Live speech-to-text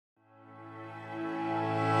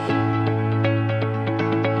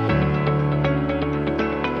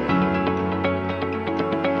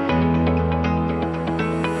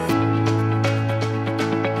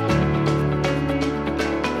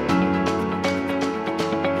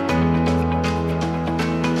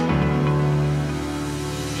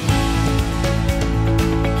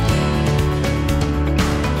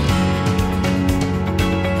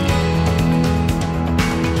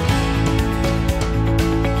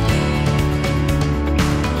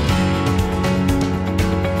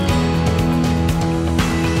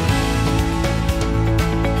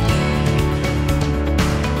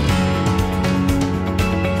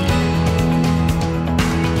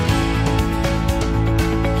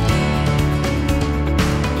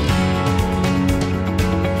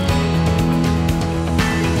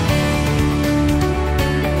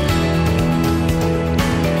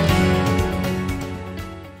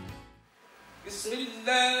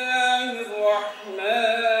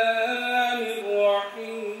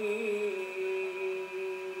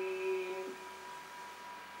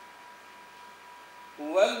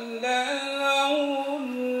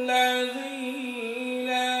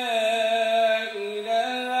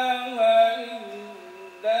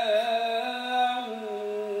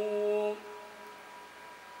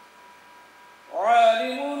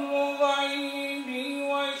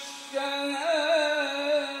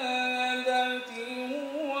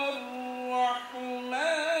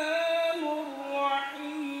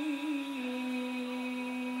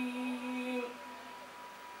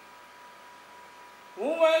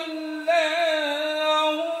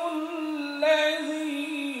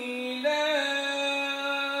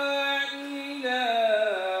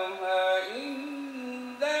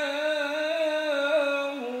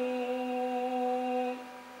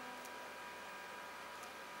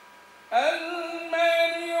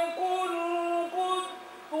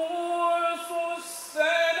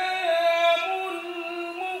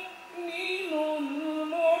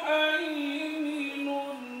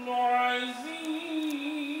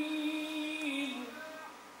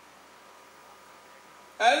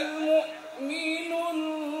المؤمن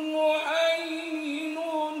المهيمن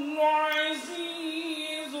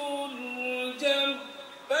العزيز الجبار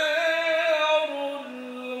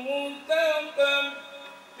المتكبر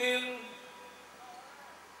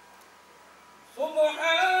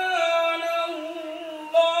سبحان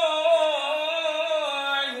الله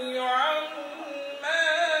عما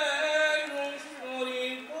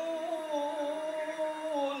يشركون.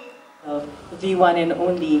 The one and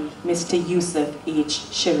only Mr. Yusuf H.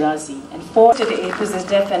 Shirazi. And for today, it is his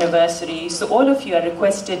death anniversary, so all of you are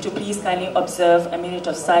requested to please kindly observe a minute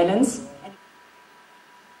of silence.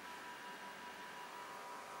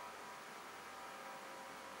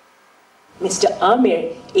 Mr.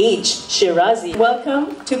 Amir H. Shirazi.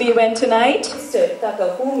 Welcome to the event tonight. Mr.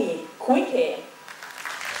 Takahumi Koike.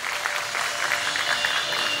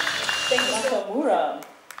 Thank you, Nakamura.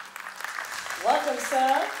 Welcome,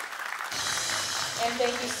 sir. And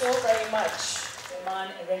thank you so very much,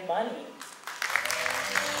 Iman Rehmani.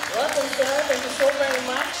 Welcome, sir. Thank you so very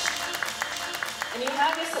much. And you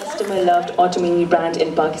have your customer-loved automotive brand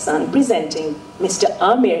in Pakistan, presenting Mr.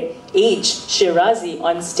 Amir H. Shirazi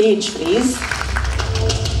on stage, please.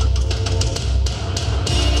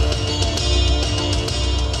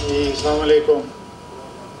 Assalamu alaikum.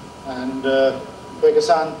 And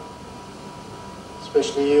Pakistan,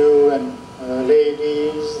 especially you and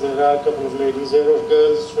ladies, there are a couple of ladies here, or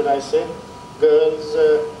girls, should I say, girls,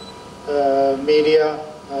 media,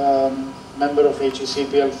 member of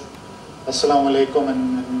HECPL, Assalamu alaikum,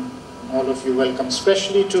 and all of you welcome,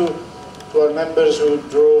 especially to our members who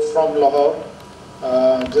drove from Lahore,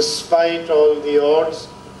 despite all the odds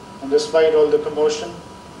and despite all the commotion,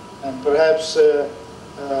 and perhaps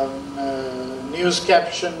news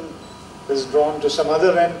caption is drawn to some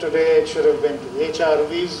other end today. It should have been to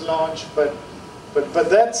HRV's launch, but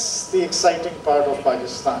that's the exciting part of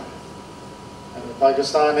Pakistan. And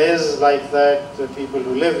Pakistan is like that. The people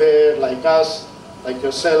who live here, like us, like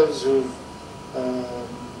yourselves, who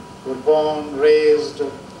were born, raised,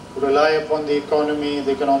 who rely upon the economy,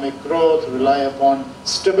 the economic growth, rely upon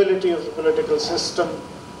stability of the political system,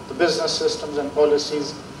 the business systems and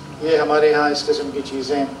policies. ये हमारे यहाँ इस किस्म की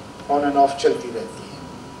चीज़ें on and off चलती रहती हैं.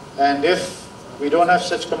 And if we don't have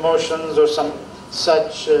such commotions or some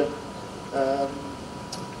such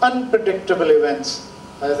unpredictable events,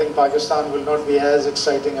 I think Pakistan will not be as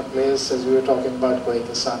exciting a place as we were talking about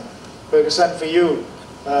Pakistan. Pakistan, for you,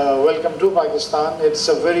 welcome to Pakistan. It's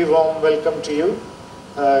a very warm welcome to you,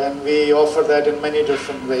 and we offer that in many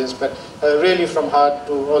different ways, but really from heart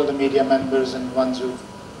to all the media members and ones who've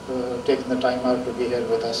taken the time out to be here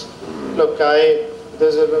with us. Look,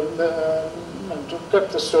 to cut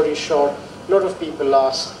the story short, a lot of people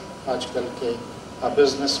ask आजकल के आप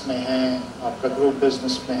business में हैं, आपका group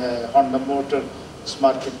business में है, Honda motor इस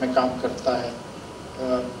market में काम करता है,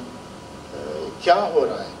 क्या हो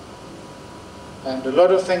रहा है? And a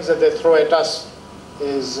lot of things that they throw at us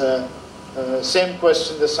is same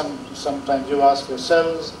question that sometimes you ask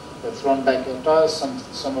yourselves, they're thrown back at us.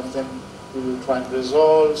 Some of them we will try and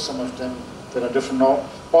resolve. Some of them there are different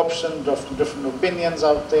options, different opinions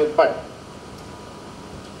out there. But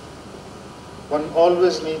one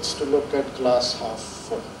always needs to look at glass half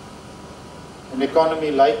full. An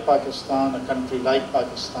economy like Pakistan, a country like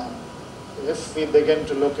Pakistan, if we begin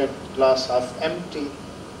to look at glass half empty,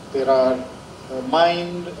 there are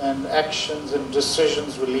mind and actions and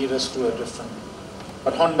decisions will lead us to a different.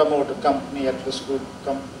 But Honda Motor Company, Atlas Group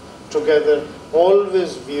come together,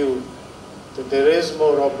 always view that there is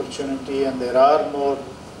more opportunity and there are more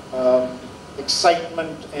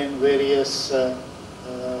excitement in various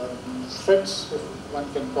threats, if one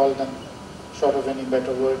can call them, short of any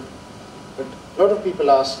better word. But a lot of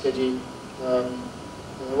people ask,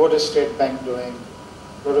 what is State Bank doing?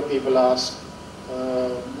 A lot of people ask,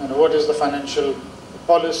 what is the financial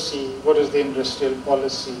policy? What is the industrial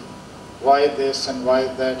policy? Why this and why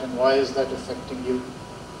that, and why is that affecting you?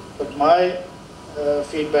 But my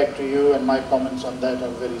feedback to you and my comments on that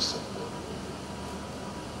are very simple.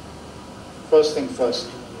 First thing first,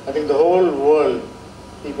 I think the whole world,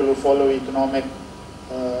 people who follow economic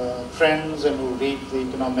trends and who read the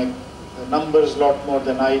economic numbers a lot more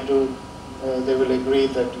than I do, they will agree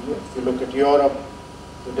that if you look at Europe,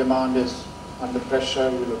 the demand is under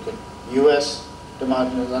pressure. You look at US,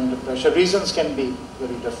 demand is under pressure. Reasons can be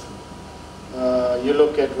very different. You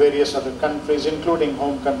look at various other countries, including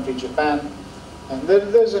home country Japan, and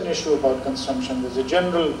there's an issue about consumption. There's a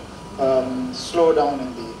general slowdown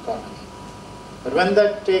in the economy. But when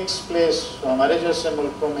that takes place, हमारे जैसे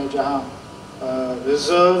मुल्कों में जहाँ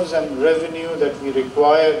reserves and revenue that we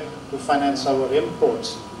require to finance our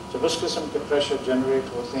imports, जब उस किस्म के pressure generate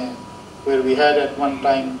होते हैं, where we had at one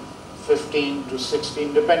time 15 to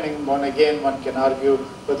 16, depending on, again, one can argue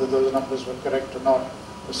whether those numbers were correct or not.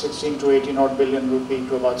 The 16 to 18 odd billion rupee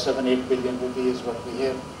to about 7-8 billion rupee is what we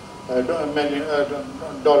hear.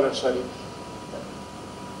 Dollars, sorry,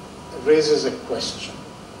 raises a question.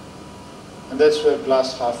 And that's where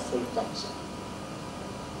glass half full comes in.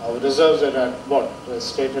 Our reserves are at what? The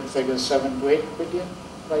stated figure 7 to 8 billion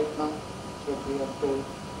right now, is what we are told.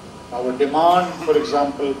 Our demand, for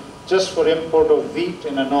example, just for import of wheat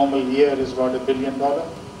in a normal year is about $1 billion,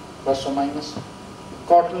 plus or minus.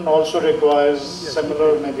 Cotton also requires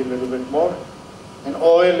similar, maybe a little bit more. And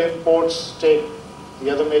oil imports take the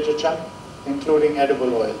other major chunk, including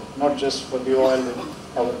edible oil, not just for the oil in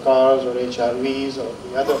our cars or HRVs or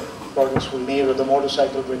the other products we'll need, or the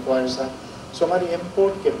motorcycle requires that. So our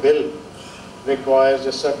import ke bill requires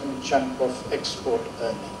a certain chunk of export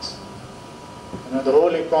earnings. You know, the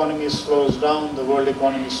whole economy slows down, the world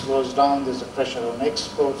economy slows down, there's a pressure on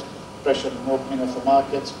exports, pressure on opening of the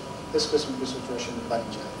markets. This qism ki situation ban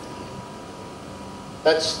jati hai.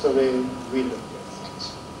 That's the way we look at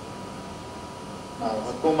things. Now,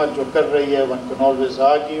 Hukumat jo kar rahi hai, one can always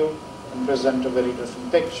argue and present a very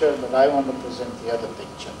different picture, but I want to present the other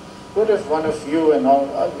picture. What if one of you and all,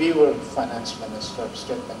 we were finance minister,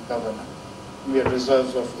 state and governor, we had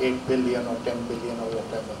reserves of 8 billion or 10 billion or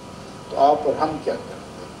whatever. तो आप और हम क्या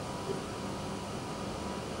करते?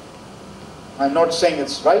 I'm not saying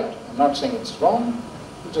it's right, I'm not saying it's wrong,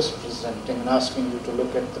 I'm just presenting and asking you to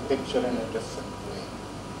look at the picture in a different way.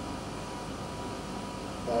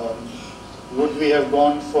 Would we have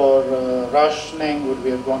gone for rationing? Would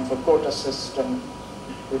we have gone for quota system,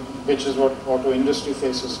 which is what auto industry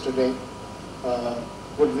faces today?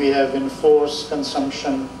 Would we have enforced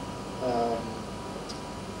consumption,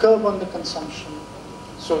 curb on the consumption,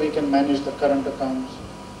 so we can manage the current accounts?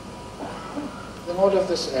 Then all of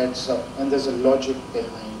this adds up, and there's a logic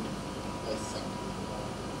behind, I think.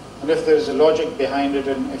 And if there's a logic behind it,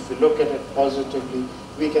 and if we look at it positively,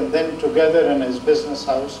 we can then together in a business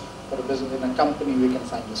house or a business in a company, we can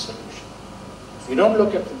find a solution. If we don't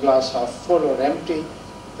look at the glass half full or empty,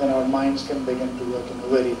 then our minds can begin to work in a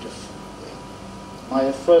very different way.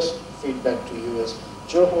 My first feedback to you is,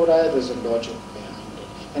 jo ho raha hai, there's a logic behind it.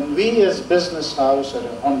 And we as business house or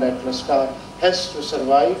a Honda Atlas car has to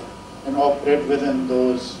survive and operate within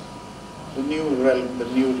those, the new realm, the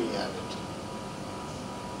new reality.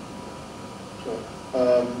 So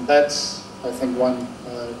that's, I think, one.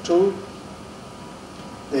 Two,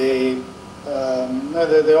 they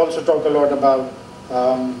also talk a lot about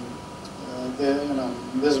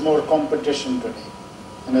there's more competition today,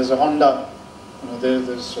 and as a Honda,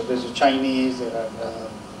 there's a Chinese, there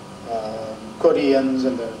are Koreans,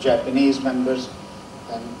 and there are Japanese members,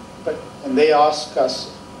 and they ask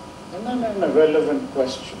us, and a relevant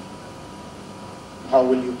question, how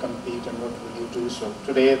will you compete and what will you do? So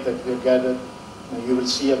today that we're gathered, you will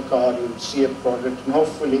see a car, you will see a product, and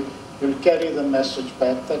hopefully you'll carry the message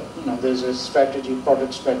back that there's a strategy,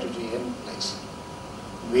 product strategy in place.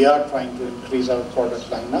 We are trying to increase our product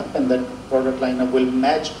lineup, and that product lineup will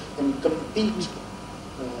match and compete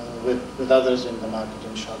with others in the market,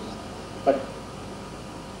 inshallah. But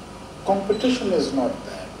competition is not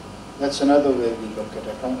bad. That's another way we look at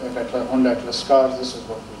it. At Honda Atlas cars, this is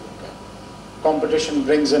what we look at. Competition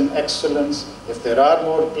brings in excellence. If there are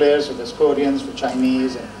more players, if there's Koreans, or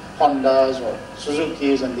Chinese, and Hondas, or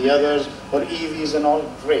Suzukis, and the others, or EVs and all,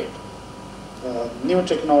 great. New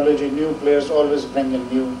technology, new players always bring a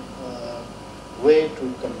new way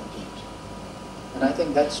to compete. And I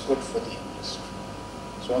think that's good for the industry.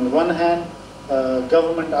 So on the one hand,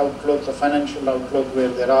 government outlook, the financial outlook, where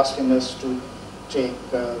they're asking us to take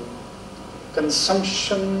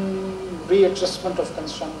consumption, readjustment of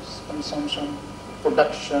consumption,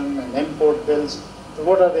 production, and import bills. So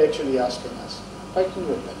what are they actually asking us? Tighten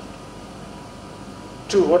your belt.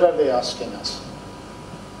 Two, what are they asking us?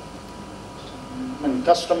 And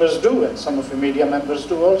customers do, and some of your media members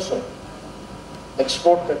do also.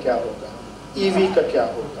 Export ka kya hoga? EV ka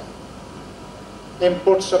kya hoga?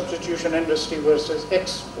 Import substitution industry versus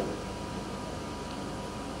export.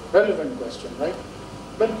 Relevant question, right?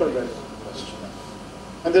 Bilkul relevant question.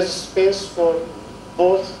 And there's a space for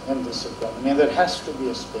both in this economy, and there has to be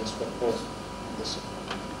a space for both in this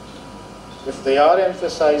economy. If they are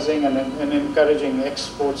emphasizing and encouraging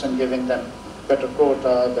exports and giving them better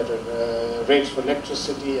quota, better rates for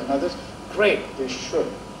electricity and others, great, they should.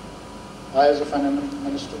 I as a finance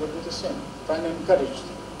minister would do the same, try and encourage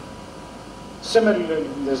them. Similarly,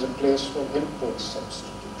 there's a place for import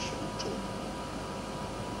substitution too.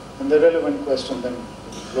 And the relevant question then,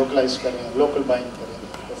 localized local buying.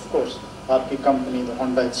 Of course, our company, the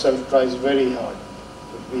Honda itself, tries very hard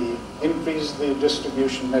to we increase the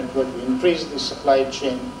distribution network, we increase the supply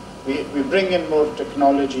chain, we bring in more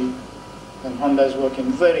technology, and Honda is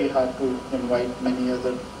working very hard to invite many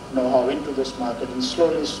other know-how into this market, and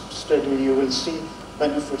slowly, steadily you will see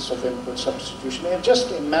benefits of import substitution. And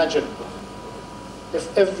just imagine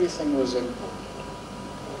if everything was imported.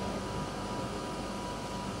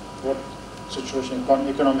 What situation,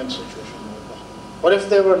 economic situation would be? What if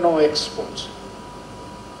there were no exports?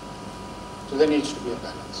 So there needs to be a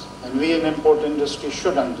balance. And we in import industry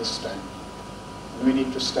should understand. And we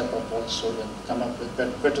need to step up also and come up with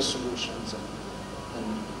better solutions.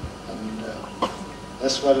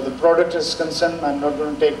 As far as the product is concerned, I'm not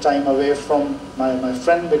going to take time away from my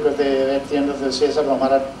friend, because they, at the end of the day, sab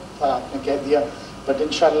hamara tha, aapne keh diya. But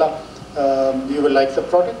inshallah, you will like the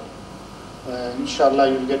product. Inshallah,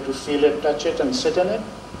 you'll get to feel it, touch it, and sit in it.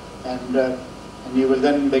 And you will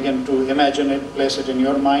then begin to imagine it, place it in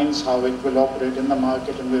your minds, how it will operate in the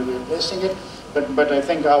market and where we're placing it. But I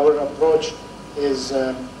think our approach is,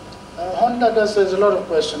 Honda does, there's a lot of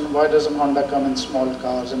question, why doesn't Honda come in small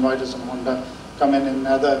cars, and why doesn't Honda come in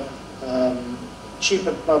other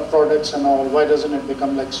cheaper products and all, why doesn't it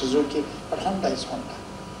become like Suzuki? But Honda is Honda.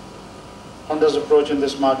 Honda's approach in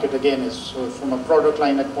this market again is, so from a product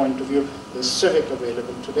line point of view, there's Civic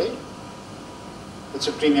available today. It's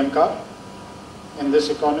a premium car in this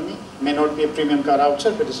economy. May not be a premium car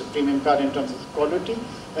outside, but it's a premium car in terms of quality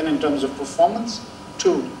and in terms of performance.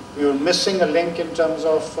 Two, we were missing a link in terms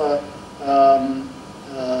of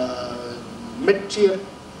mid-tier,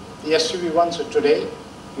 the SUV ones. So today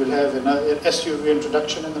you'll have an SUV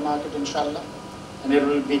introduction in the market, inshallah, and it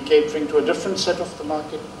will be catering to a different set of the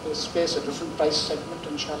market space, a different price segment,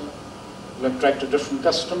 inshallah. It will attract a different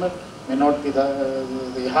customer. May not be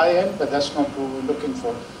the high end, but that's not what we're looking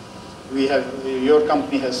for. We have, your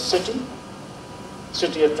company has City.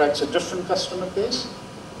 City attracts a different customer base.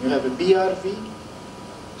 You have a BRV.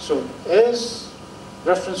 So as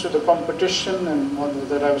reference to the competition and all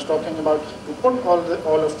that I was talking about, to put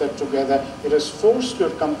all of that together, it has forced your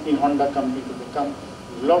company, Honda company, to become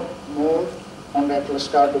a lot more, Honda Atlas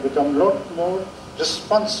car to become a lot more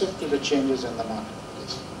responsive to the changes in the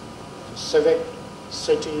marketplace. So Civic,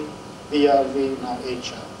 City, BRV, now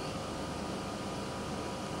HRV.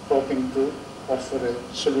 Hoping to offer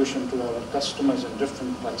a solution to our customers in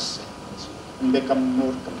different price segments and become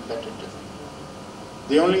more competitive.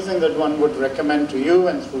 The only thing that one would recommend to you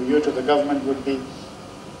and through you to the government would be,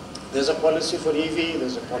 there's a policy for EV,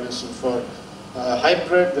 there's a policy for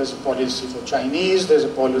hybrid, there's a policy for Chinese, there's a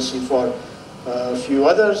policy for a few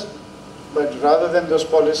others, but rather than those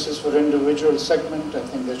policies for individual segment, I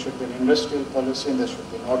think there should be an industrial policy and there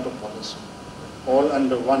should be an auto policy, all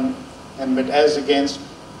under one ambit. As against,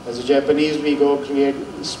 as the Japanese, we go create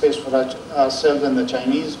space for ourselves, and the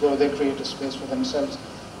Chinese go, they create a space for themselves.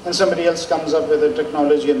 And somebody else comes up with a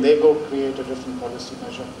technology and they go create a different policy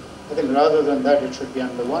measure. I think rather than that, it should be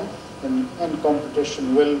under one, and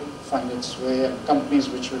competition will find its way, and companies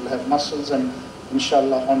which will have muscles, and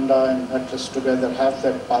inshallah Honda and Atlas together have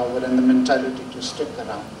that power and the mentality to stick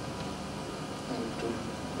around. And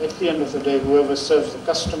to, at the end of the day, whoever serves the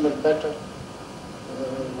customer better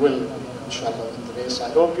will, inshallah, win the race. I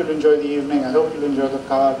hope you'll enjoy the evening. I hope you'll enjoy the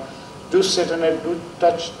car. Do sit in it, do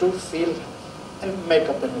touch, do feel, and make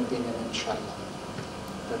up an opinion, inshallah.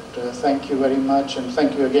 But thank you very much, and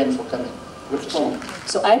thank you again for coming. Good to see you.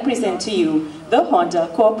 So I present to you the Honda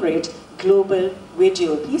Corporate Global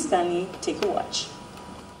Video. Please, Stanley, take a watch.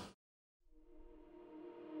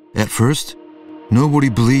 At first, nobody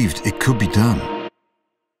believed it could be done.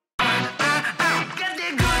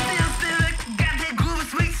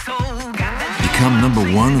 Become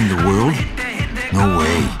 #1 in the world? No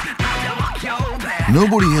way.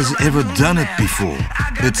 Nobody has ever done it before.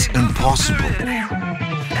 It's impossible.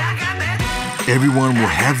 Everyone will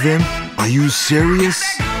have them? Are you serious?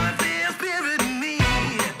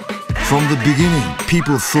 From the beginning,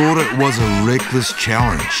 people thought it was a reckless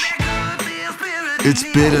challenge. It's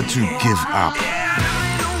better to give up.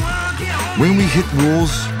 When we hit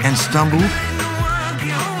walls and stumbled,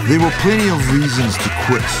 there were plenty of reasons to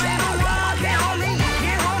quit.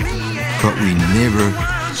 But we never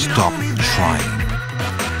stopped trying.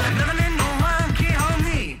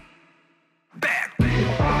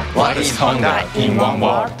 What is Honda in one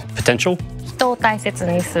word? Potential, 人を大切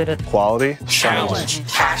にする Quality, challenge,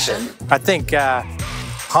 passion. I think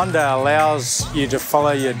Honda allows you to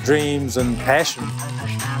follow your dreams and passion.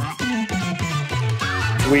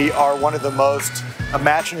 We are one of the most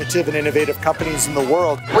imaginative and innovative companies in the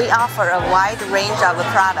world. We offer a wide range of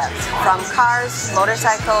products, from cars,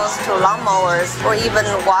 motorcycles, to lawnmowers, or even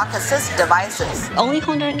walk assist devices. Only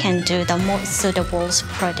Honda can do the most suitable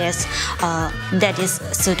products that is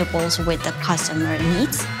suitable with the customer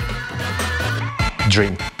needs.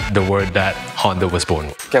 Dream, the word that Honda was born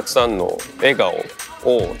with. お客さんの笑顔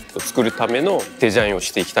を作るためのデザインを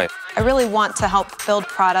していきたい。I really want to help build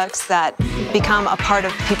products that become a part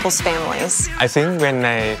of people's families. I think when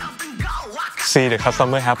I see the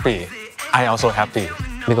customer happy, I also happy.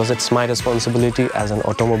 Because it's my responsibility as an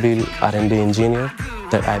automobile R&D engineer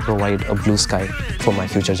that I provide a blue sky for my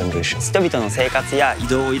future generation. 人々の生活や移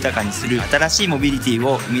動を豊かにする新しいモビリティ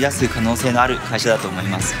を生み出す可能性のある会社だと思い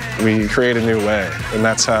ます。We create a new way, and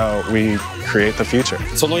that's how we create the future.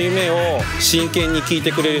 その夢を真剣に聞い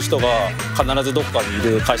てくれる人が必ずどっかにい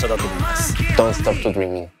る会社だと思います。Don't stop to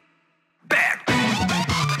dreaming.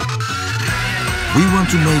 We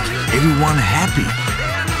want to make everyone happy.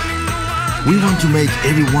 We want to make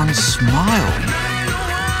everyone smile.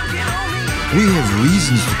 We have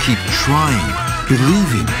reasons to keep trying,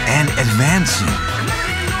 believing, and advancing.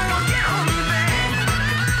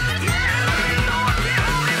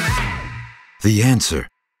 The answer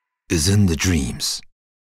is in the dreams.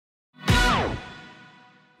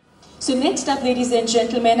 So next up, ladies and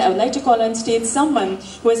gentlemen, I would like to call on stage someone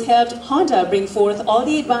who has helped Honda bring forth all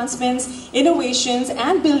the advancements, innovations,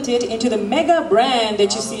 and built it into the mega brand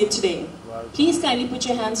that you see it today. Please kindly put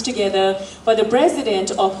your hands together for the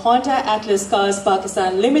president of Honda Atlas Cars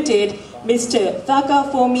Pakistan Limited, Mr.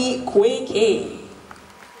 Thakafomi Kweke.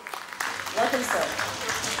 Welcome, sir.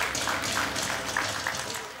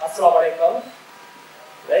 Assalamu alaikum.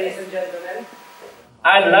 Ladies and gentlemen,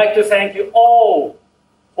 I'd like to thank you all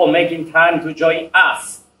for making time to join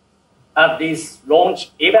us at this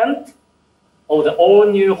launch event of the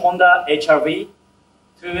all-new Honda HR-V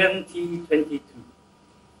 2022.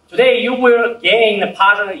 Today, you will gain a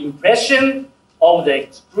partial impression of the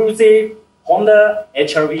exclusive Honda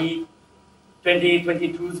HR-V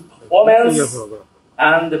 2022's performance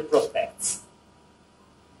and prospects.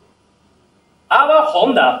 Our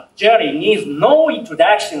Honda journey needs no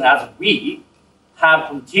introduction, as we have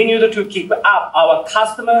continued to keep up our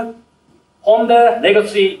customer Honda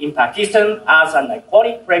legacy in Pakistan as an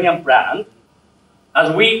iconic premium brand,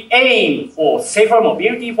 as we aim for safer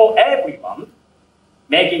mobility for everyone,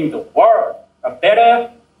 making the world a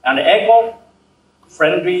better and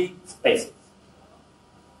eco-friendly space.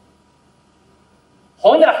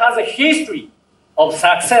 Honda has a history of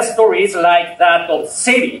success stories like that of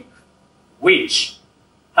Civic, which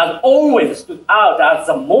has always stood out as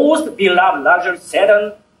the most beloved luxury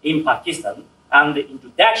sedan in Pakistan, and the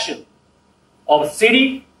introduction of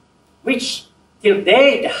City, which till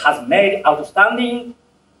date has made outstanding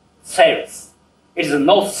sales. It is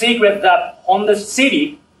no secret that Honda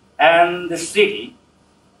City and the City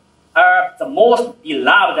are the most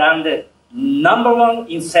beloved and number one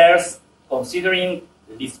in sales, considering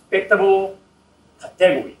respectable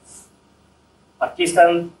categories.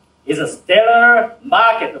 Pakistan is a stellar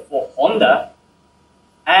market for Honda,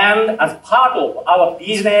 and as part of our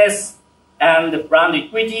business and brand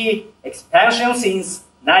equity expansion since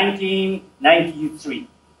 1993,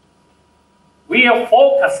 we are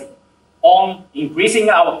focusing on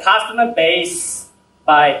increasing our customer base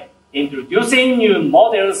by introducing new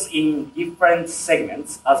models in different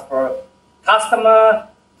segments as per customer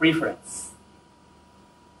preference.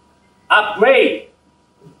 Upgrade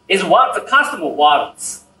is what the customer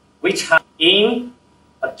wants, which has in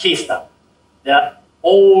Pakistan, the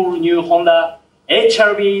all-new Honda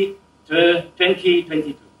HR-V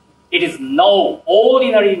 2022. It is no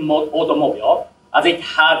ordinary automobile, as it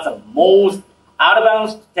has the most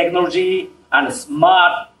advanced technology and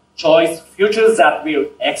smart choice features that will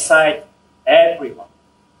excite everyone.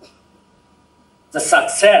 The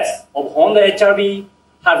success of Honda HR-V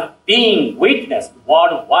has been witnessed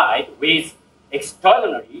worldwide with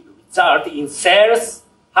extraordinary results in sales,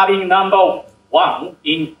 having number one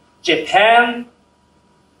in Japan,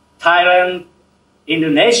 Thailand,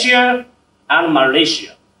 Indonesia, and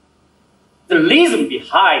Malaysia. The reason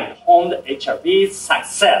behind Honda HR-V's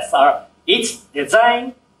success are its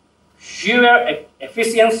design, fuel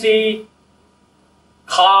efficiency,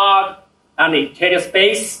 car and interior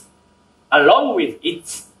space, along with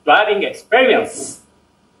its driving experience,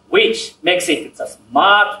 which makes it a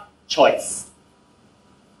smart choice.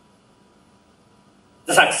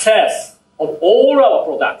 The success of all our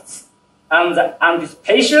products and the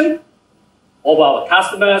anticipation of our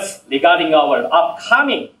customers regarding our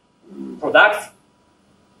upcoming products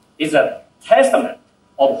is a testament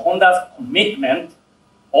of Honda's commitment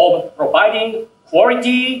of providing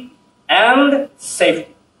quality and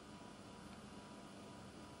safety.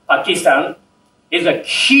 Pakistan is a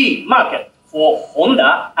key market for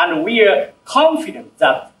Honda, and we are confident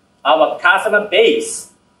that our customer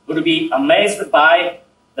base will be amazed by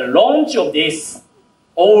the launch of this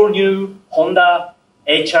all-new Honda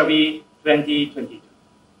HR-V 2022.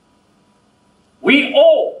 We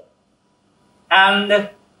all and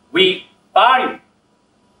we value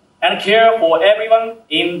and care for everyone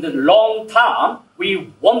in the long term.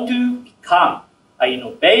 We want to become an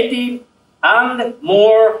innovative and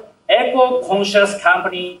more eco-conscious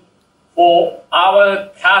company for our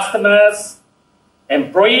customers,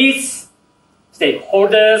 employees,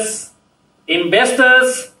 stakeholders,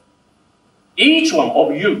 investors, each one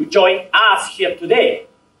of you join us here today,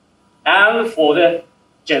 and for the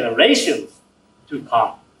generations to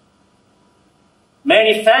come.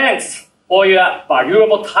 Many thanks for your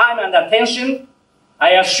valuable time and attention.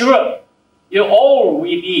 I assure you all will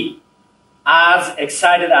be as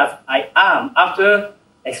excited as I am after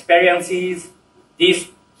experiencing this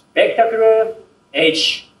spectacular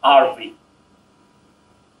HR-V.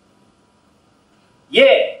 ये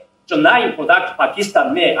जो नई product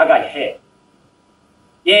Pakistan में आ गई है,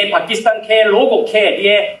 ये पाकिस्तान के लोगों के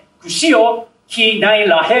लिए खुशियों की नई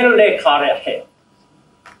लहर लेकर है।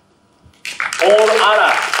 और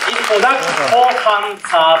इस प्रोडक्ट को हम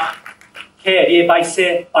सब के लिए वैसे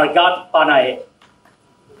प्रगत बनाए।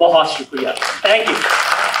 बहुत शुक्रिया। Thank you.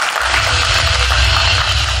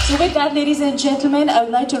 So with that, ladies and gentlemen, I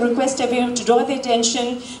would like to request everyone to draw their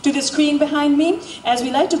attention to the screen behind me as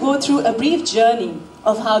we like to go through a brief journey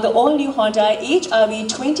of how the all-new Honda HR-V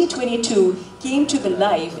 2022 came to the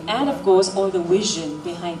life and, of course, all the vision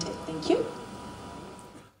behind it. Thank you.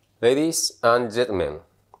 Ladies and gentlemen,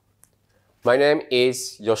 my name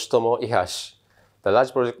is Yoshitomo Ihashi, the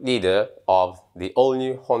large project leader of the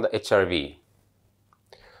all-new Honda HR-V.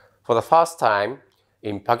 For the first time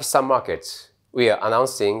in Pakistan markets, we are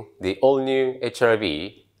announcing the all-new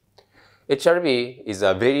HR-V. HR-V is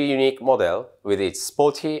a very unique model with its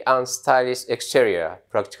sporty and stylish exterior,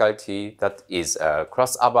 practicality that is a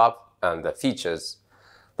class above, and the features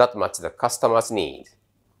that match the customer's need.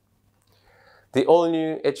 The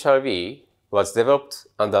all-new HR-V was developed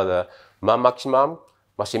under the man maximum,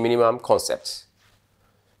 machine minimum concept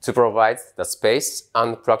to provide the space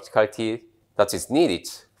and practicality that is needed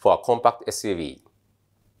for a compact SUV.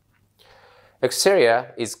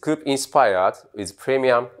 Exterior is coupe-inspired with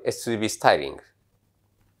premium SUV styling.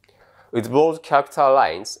 With bold character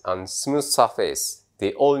lines and smooth surface,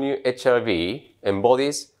 the all-new HR-V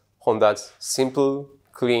embodies Honda's simple,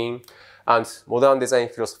 clean, and modern design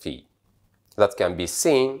philosophy that can be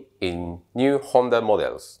seen in new Honda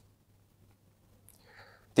models.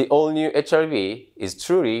 The all-new HR-V is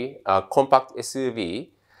truly a compact SUV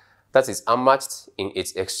that is unmatched in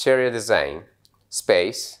its exterior design,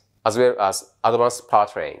 space, as well as advanced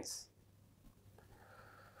powertrains.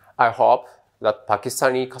 I hope that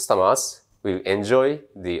Pakistani customers will enjoy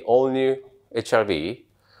the all-new HR-V,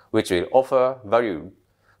 which will offer value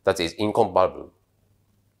that is incomparable.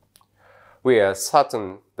 We are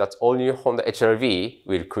certain that all-new Honda HR-V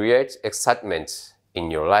will create excitement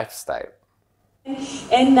in your lifestyle.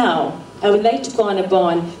 And now, I would like to call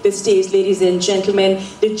upon the stage, ladies and gentlemen,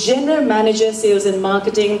 the General Manager, Sales and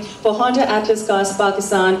Marketing for Honda Atlas Cars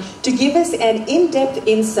Pakistan to give us an in-depth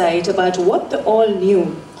insight about what the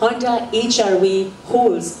all-new Honda HR-V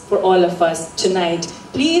holds for all of us tonight.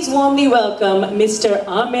 Please warmly welcome Mr.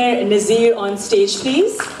 Amer Nazir on stage,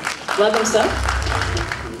 please. Welcome, sir.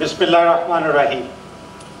 Bismillahirrahmanirrahim.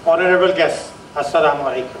 Honorable guests, Assalamu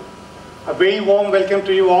alaikum. A very warm welcome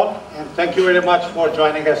to you all, and thank you very much for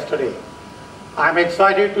joining us today. I'm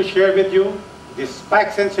excited to share with you the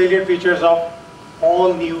specs and salient features of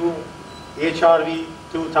all new HR-V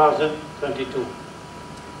 2022.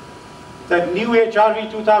 The new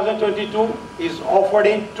HR-V 2022 is offered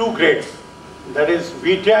in two grades, that is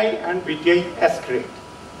VTI and VTI S grade.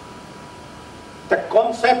 The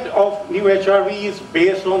concept of new HR-V is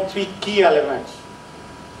based on three key elements: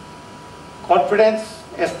 confidence,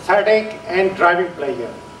 aesthetic, and driving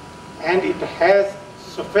pleasure. And it has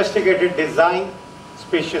sophisticated design,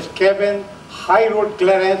 spacious cabin, high road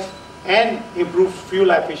clearance, and improved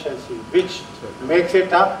fuel efficiency, which makes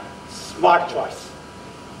it a smart choice.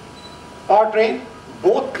 Powertrain: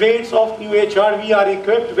 both grades of new HR-V are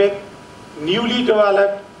equipped with newly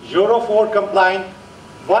developed Euro 4 compliant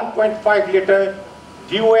 1.5 liter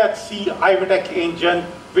DOHC iVTEC engine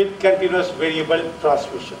with continuous variable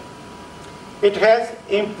transmission. It has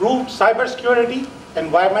improved cybersecurity,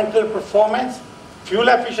 environmental performance, fuel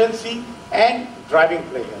efficiency, and driving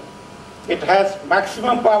pleasure. It has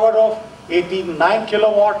maximum power of 89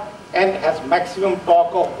 kilowatt and has maximum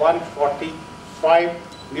torque of 145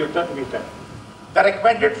 Newton meter. The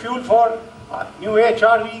recommended fuel for new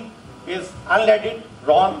HRV is unleaded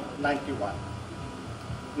RON 91.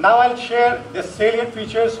 Now I'll share the salient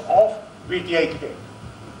features of VTI grade.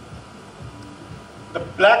 The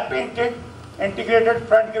black painted integrated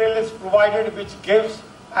front grille is provided, which gives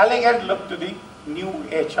elegant look to the new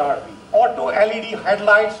HRV. Auto LED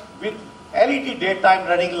headlights with LED daytime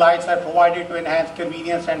running lights are provided to enhance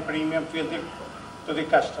convenience and premium feel to the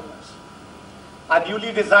customers. A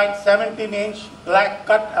newly designed 17-inch black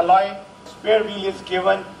cut alloy spare wheel is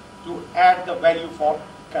given to add the value for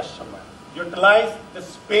customer. Utilize the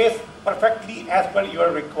space perfectly as per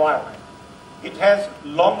your requirement. It has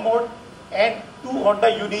long mode and two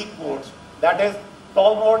Honda unique modes, that is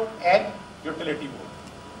tall mode and utility mode.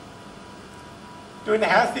 To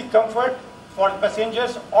enhance the comfort for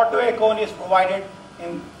passengers, auto aircon is provided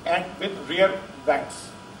and with rear vents.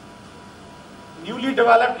 Newly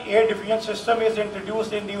developed air diffusion system is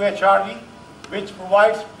introduced in new HRV, which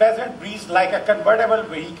provides pleasant breeze like a convertible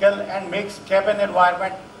vehicle and makes cabin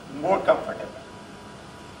environment more comfortable.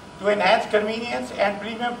 To enhance convenience and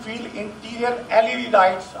premium feel, interior LED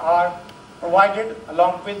lights are provided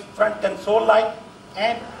along with front console light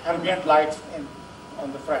and ambient lights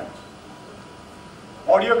on the front.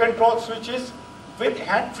 Audio control switches with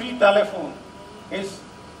hand-free telephone is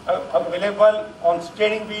available on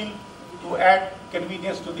steering wheel to add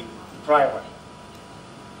convenience to the driver.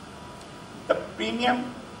 The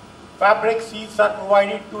premium fabric seats are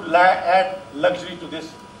provided to add luxury to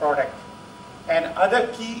this product. And other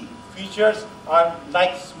key features are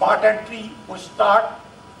like smart entry, push start,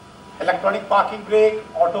 electronic parking brake,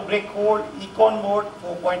 auto brake hold, econ mode,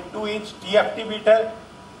 4.2-inch TFT meter,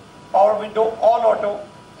 power window, all auto,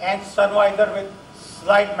 and sun visor with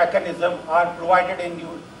slide mechanism are provided in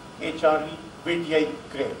new HRV VTI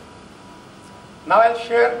grade. Now I'll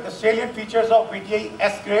share the salient features of VTI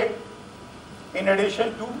S grade in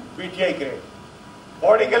addition to VTI grade.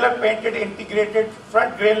 Body color painted integrated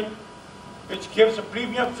front grille, which gives a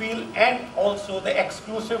premium feel and also the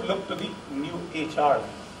exclusive look to the new HRV.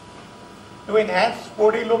 To enhance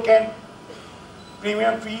sporty look and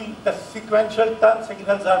premium feel, the sequential turn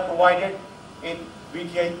signals are provided in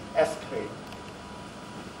VTI S grade.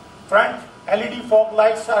 Front LED fog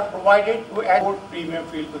lights are provided to add more premium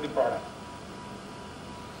feel to the product.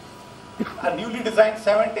 A newly designed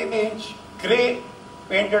 17-inch grey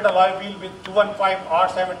painted alloy wheel with 215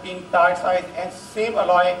 R17 tire size and same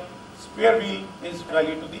alloy spare wheel is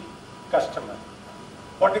valued to the customer.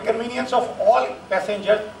 For the convenience of all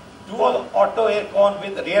passengers, dual auto aircon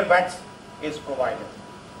with rear vents is provided.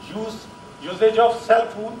 Usage of cell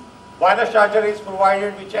phone wireless charger is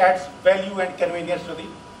provided, which adds value and convenience to the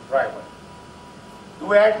driver.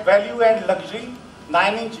 To add value and luxury,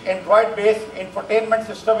 9-inch Android-based infotainment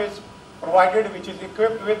system is provided, which is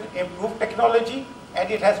equipped with improved technology, and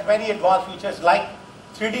it has many advanced features like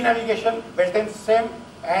 3D navigation, built-in SIM,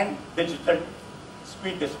 and digital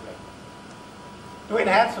speed display. To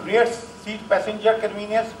enhance rear seat passenger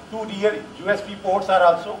convenience, 2 rear USB ports are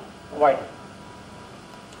also provided.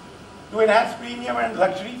 To enhance premium and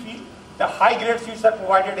luxury feel, the high-grade seats are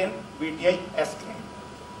provided in VTI S grade.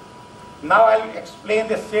 Now I'll explain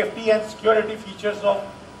the safety and security features of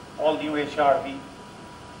all new HRV.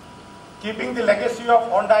 Keeping the legacy of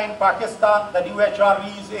Honda in Pakistan, the new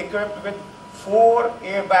HRV is equipped with 4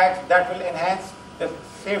 airbags that will enhance the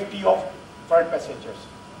safety of front passengers.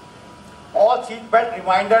 All seat belt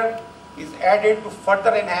reminder is added to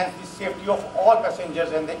further enhance the safety of all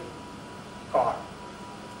passengers in the car.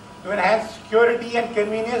 To enhance security and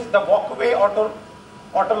convenience, the walkaway auto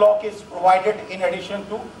lock is provided in addition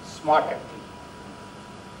to smart entry.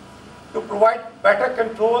 To provide better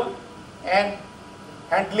control and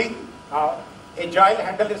handling, agile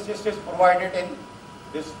handle assist is provided in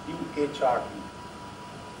this new HRV.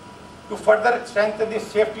 To further strengthen the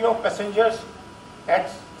safety of passengers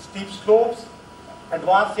at steep slopes,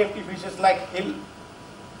 advanced safety features like hill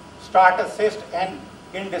start assist and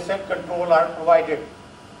hill descent control are provided.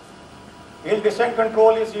 Hill descent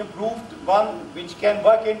control is improved one which can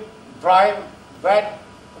work in dry, wet,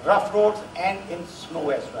 rough roads and in snow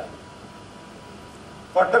as well.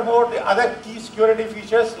 Furthermore, the other key security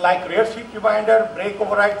features like rear seat reminder, brake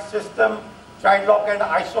override system, child lock and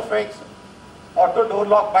isofix, auto door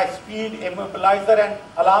lock by speed, immobilizer and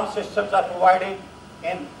alarm systems are provided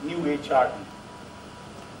in new HRV.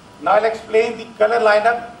 Now I'll explain the color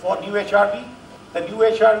lineup for new HRV. The new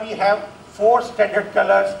HRV have 4 standard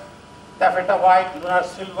colors: taffeta white, lunar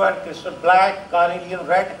silver, crystal black, carnelian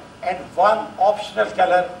red, and 1 optional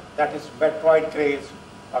color that is Metroid grades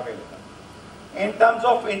available. In terms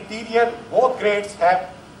of interior, both grades have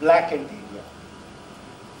black interior.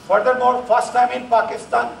 Furthermore, first time in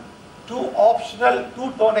Pakistan, two optional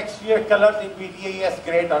two-tone exterior colors in VDAS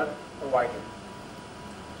grade are provided.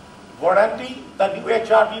 Warranty, the new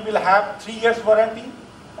HRV will have 3 years warranty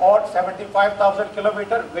or 75,000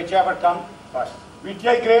 kilometers, whichever comes first.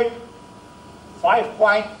 VTI grade,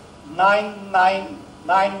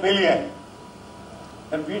 5.999 million.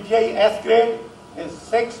 And VTI S grade is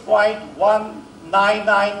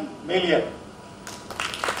 6.199 million.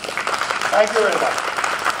 Thank you very much.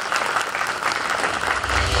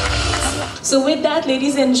 So with that,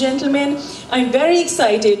 ladies and gentlemen, I'm very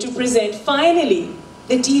excited to present finally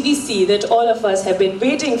the TVC that all of us have been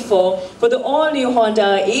waiting for the all-new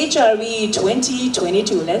Honda HRV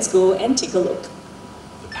 2022. Let's go and take a look.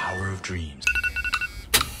 The power of dreams.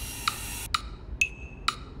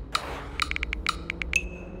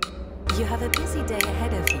 You have a busy day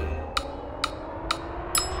ahead of you.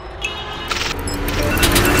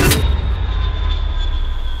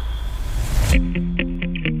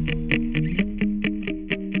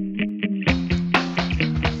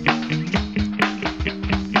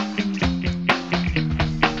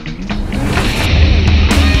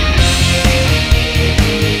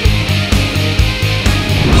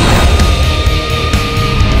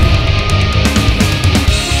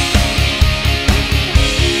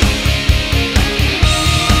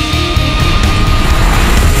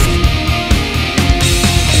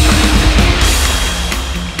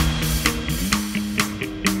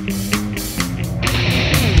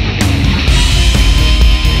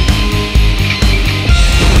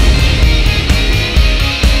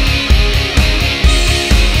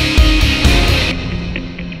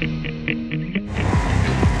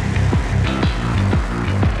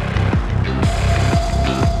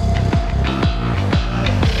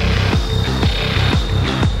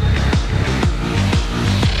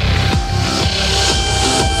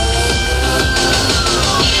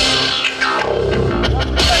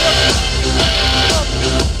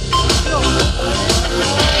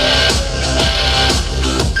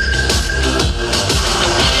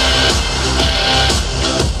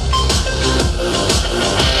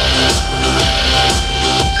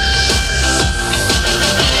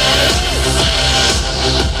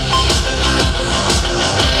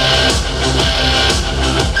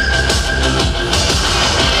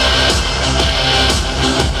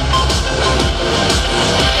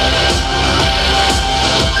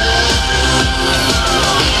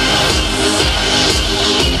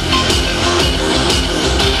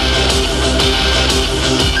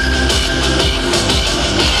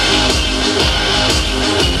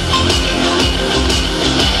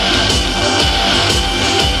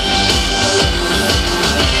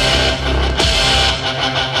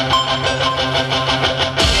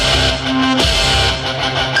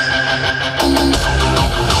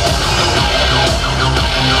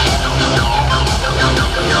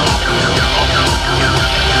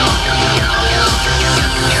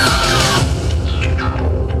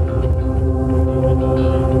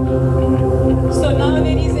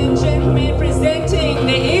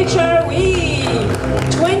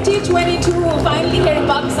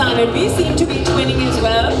 And we seem to be twinning as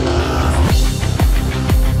well.